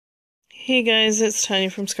Hey guys, it's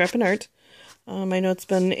Tanya from Scrap and Art. I know it's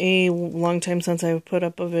been a long time since I've put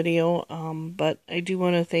up a video, but I do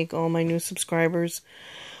want to thank all my new subscribers.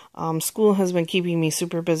 School has been keeping me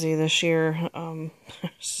super busy this year.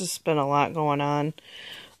 It's just been a lot going on.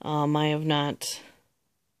 I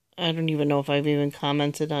don't even know if I've even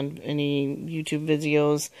commented on any YouTube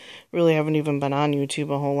videos. Really haven't even been on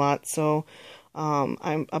YouTube a whole lot, so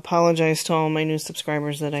I apologize to all my new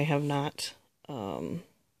subscribers that I have not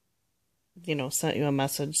sent you a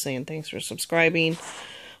message saying thanks for subscribing.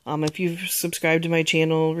 If you've subscribed to my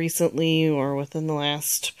channel recently or within the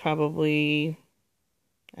last probably,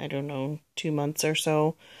 I don't know, 2 months or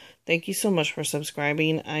so, thank you so much for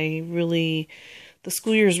subscribing. The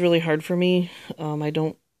school year is really hard for me. I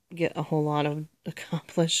don't get a whole lot of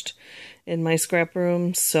accomplished in my scrap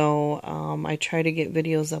room, so I try to get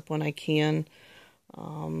videos up when I can.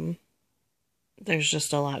 There's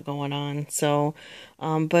just a lot going on, so,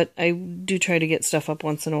 but I do try to get stuff up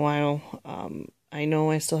once in a while. I know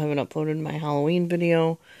I still haven't uploaded my Halloween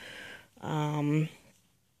video, so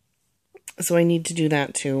I need to do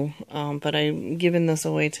that too, but I'm giving this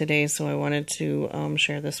away today, so I wanted to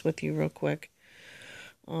share this with you real quick.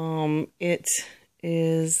 It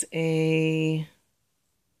is a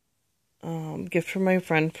gift from my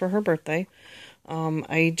friend for her birthday.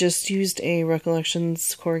 I just used a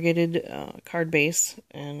Recollections corrugated card base,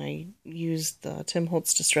 and I used the Tim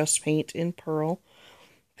Holtz Distress Paint in Pearl.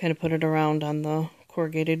 Kind of put it around on the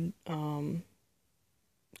corrugated card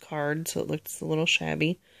so it looks a little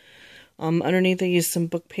shabby. Underneath I used some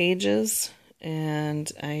book pages,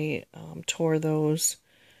 and I tore those.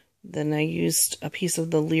 Then I used a piece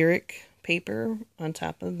of the lyric paper on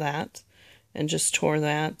top of that, and just tore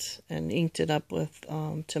that and inked it up with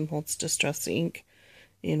Tim Holtz Distress ink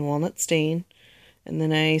in walnut stain. And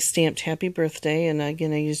then I stamped Happy Birthday, and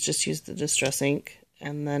again I just used the Distress ink.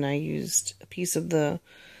 And then I used a piece of the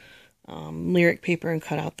lyric paper and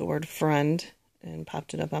cut out the word friend and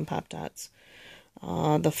popped it up on Pop Dots.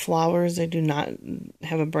 The flowers, I do not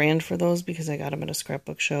have a brand for those because I got them at a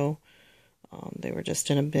scrapbook show. They were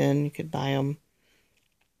just in a bin, you could buy them.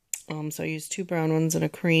 So I used 2 brown ones and a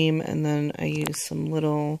cream, and then I used some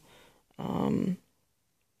little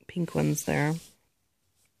pink ones there.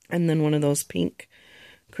 And then one of those pink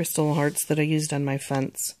crystal hearts that I used on my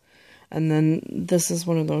fence. And then this is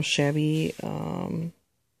one of those shabby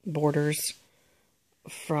borders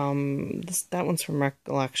from, that one's from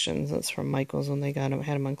Recollections. That's from Michael's when they had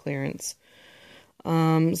them on clearance.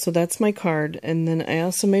 So that's my card. And then I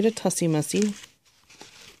also made a Tussie Mussie.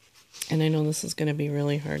 And I know this is going to be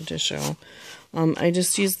really hard to show. I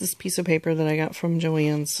just used this piece of paper that I got from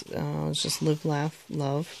Joann's. It's just Live, Laugh,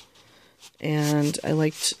 Love. And I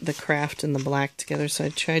liked the craft and the black together, so I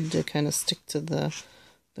tried to kind of stick to the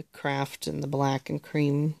craft and the black and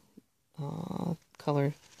cream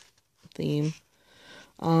color theme.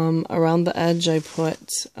 Around the edge I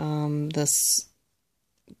put this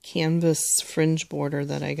canvas fringe border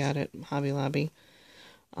that I got at Hobby Lobby.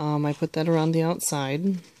 I put that around the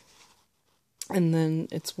outside. And then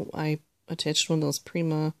I attached one of those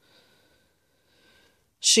Prima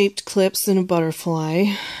shaped clips and a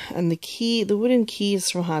butterfly. And the wooden keys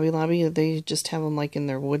from Hobby Lobby, they just have them like in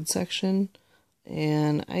their wood section.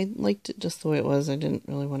 And I liked it just the way it was. I didn't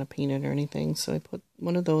really want to paint it or anything, so I put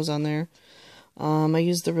one of those on there. I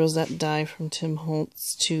used the rosette die from Tim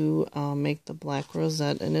Holtz to make the black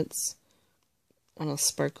rosette, and it's on a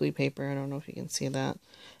sparkly paper. I don't know if you can see that.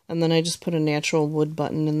 And then I just put a natural wood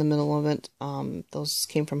button in the middle of it. Those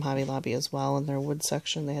came from Hobby Lobby as well. In their wood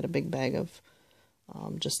section, they had a big bag of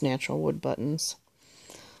just natural wood buttons.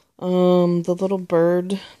 The little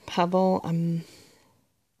bird pebble, I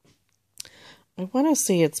want to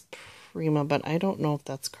say it's Prima, but I don't know if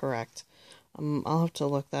that's correct. I'll have to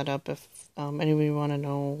look that up. If anybody want to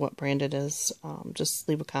know what brand it is, just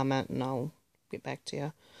leave a comment and I'll get back to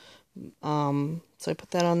you. So I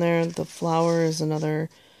put that on there. The flower is another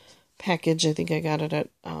package. I think I got it at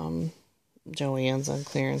Joann's on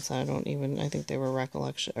clearance. I think they were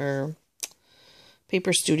Recollection or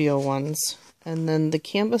Paper Studio ones. And then the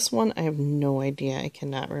canvas one, I have no idea. I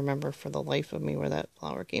cannot remember for the life of me where that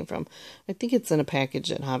flower came from. I think it's in a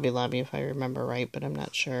package at Hobby Lobby if I remember right, but I'm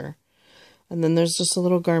not sure. And then there's just a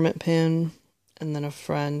little garment pin, and then a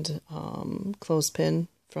friend clothespin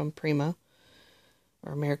from Prima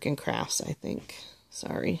or American Crafts, I think.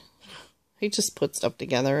 Sorry. I just put stuff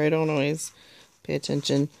together. I don't always pay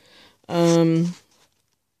attention. On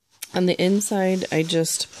the inside, I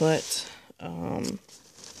just put some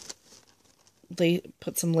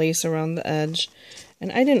lace around the edge.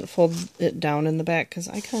 And I didn't fold it down in the back because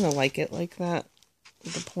I kind of like it like that,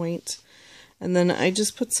 the point. And then I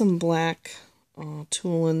just put some black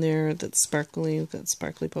tulle in there that's sparkly. We've got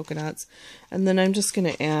sparkly polka dots. And then I'm just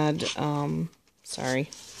going to add, I'm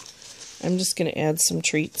just going to add some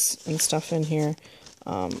treats and stuff in here.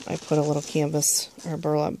 I put a little canvas or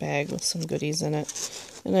burlap bag with some goodies in it.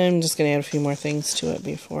 And I'm just going to add a few more things to it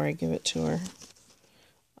before I give it to her.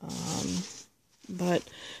 But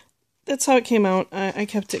that's how it came out. I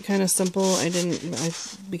kept it kind of simple.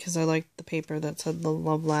 Because I liked the paper that said the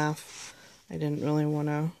love laugh. I didn't really want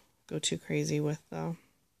to go too crazy with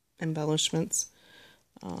embellishments.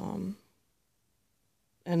 And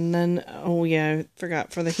then, oh yeah, I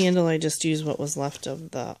forgot. For the handle, I just used what was left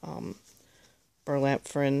of the burlap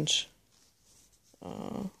fringe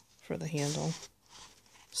for the handle.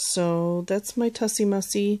 So that's my Tussie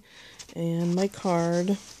Mussie and my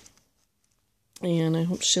card. And I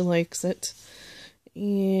hope she likes it.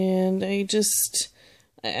 And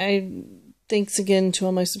thanks again to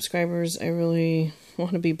all my subscribers. I really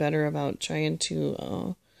want to be better about trying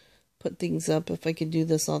to put things up. If I could do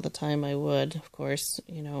this all the time, I would. Of course,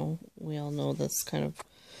 you know, we all know this kind of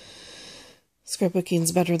scrapbooking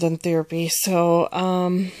is better than therapy. So,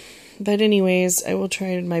 but anyways, I will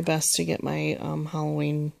try my best to get my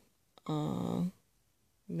Halloween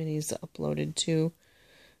minis uploaded too.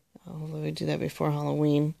 Hopefully we do that before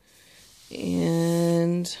Halloween.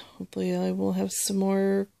 And hopefully I will have some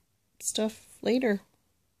more stuff later.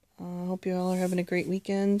 I hope you all are having a great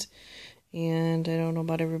weekend. And I don't know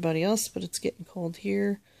about everybody else, but it's getting cold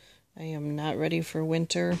here. I am not ready for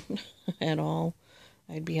winter at all.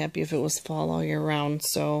 I'd be happy if it was fall all year round.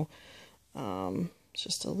 So, it's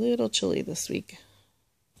just a little chilly this week.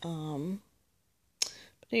 But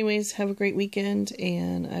anyways, have a great weekend.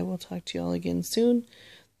 And I will talk to you all again soon.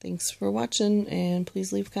 Thanks for watching, and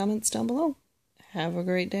please leave comments down below. Have a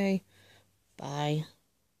great day. Bye.